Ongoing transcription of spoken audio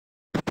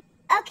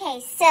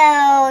Okay,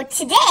 so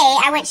today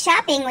I went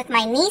shopping with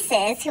my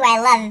nieces, who I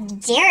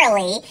love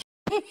dearly.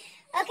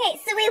 Okay,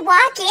 so we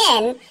walk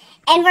in,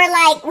 and we're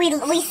like, we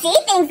see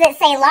things that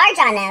say large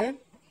on them,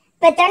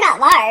 but they're not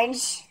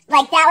large.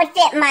 Like, that would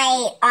fit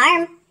my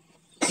arm.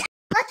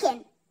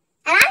 Looking,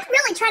 and I'm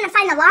really trying to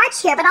find the large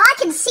here, but all I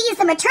can see is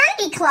the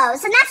maternity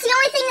clothes, and that's the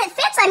only thing that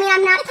fits. I mean,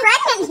 I'm not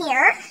pregnant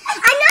here.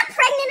 I'm not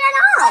pregnant at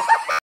all.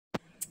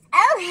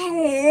 Oh,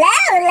 hello,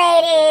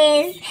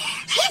 ladies.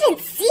 I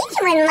haven't seen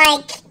you in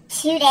like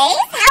 2 days.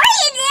 How are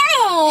you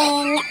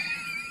doing?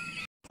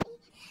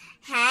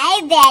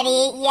 Hi,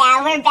 Betty.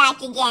 Yeah, we're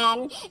back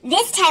again.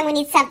 This time we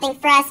need something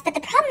for us, but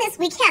the problem is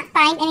we can't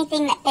find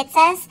anything that fits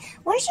us.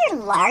 Where's your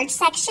large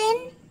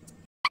section?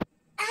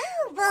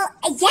 Oh, well,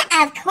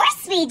 yeah, of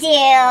course we do.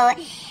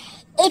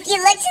 If you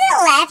look to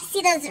the left,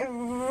 see those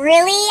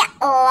really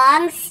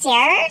long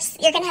stairs?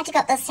 You're going to have to go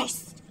up those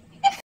stairs.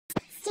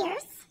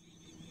 Stairs?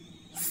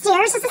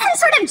 Stairs? Is this some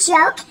sort of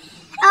joke?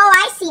 Oh,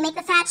 I see. Make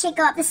the fat chick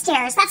go up the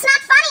stairs. That's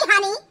not funny,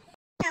 honey.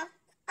 No,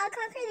 I'll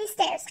conquer these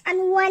stairs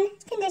on one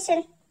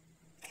condition.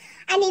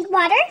 I need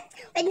water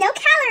with no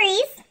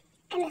calories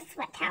and a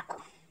sweat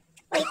towel.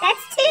 Wait,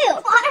 that's two.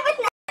 Water with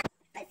no...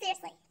 But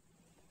seriously,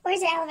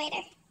 where's your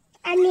elevator?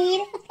 I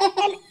need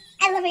an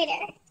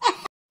elevator.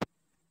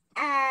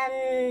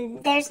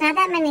 There's not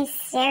that many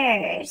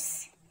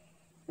stairs.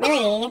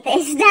 Really,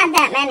 there's not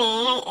that many.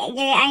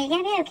 Are you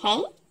gonna be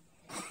okay?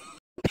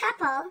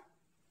 Couple?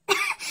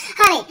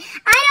 Honey,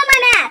 I know my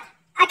math.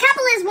 A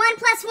couple is 1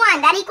 plus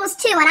 1. That equals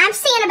 2, and I'm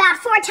seeing about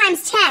 4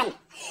 times 10.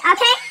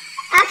 Okay?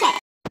 Okay.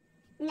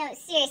 No,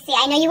 seriously,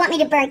 I know you want me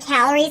to burn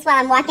calories while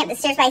I'm walking up the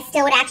stairs, but I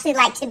still would actually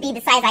like to be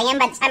the size I am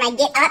by the time I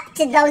get up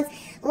to those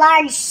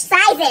large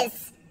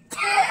sizes.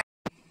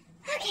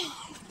 Okay.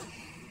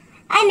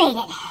 I made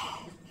it.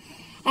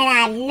 And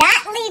I'm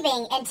not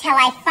leaving until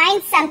I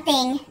find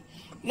something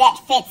that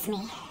fits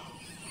me.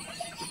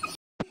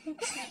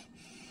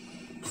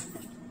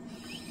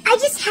 I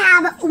just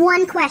have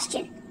one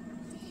question.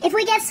 If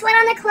we get sweat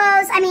on the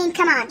clothes, I mean,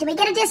 come on, do we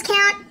get a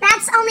discount?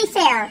 That's only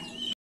fair.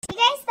 You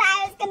guys thought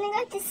I was going to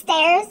go up the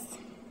stairs?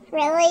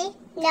 Really?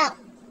 No.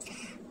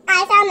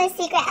 I found the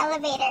secret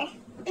elevator.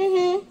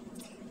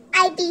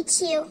 I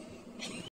beat you.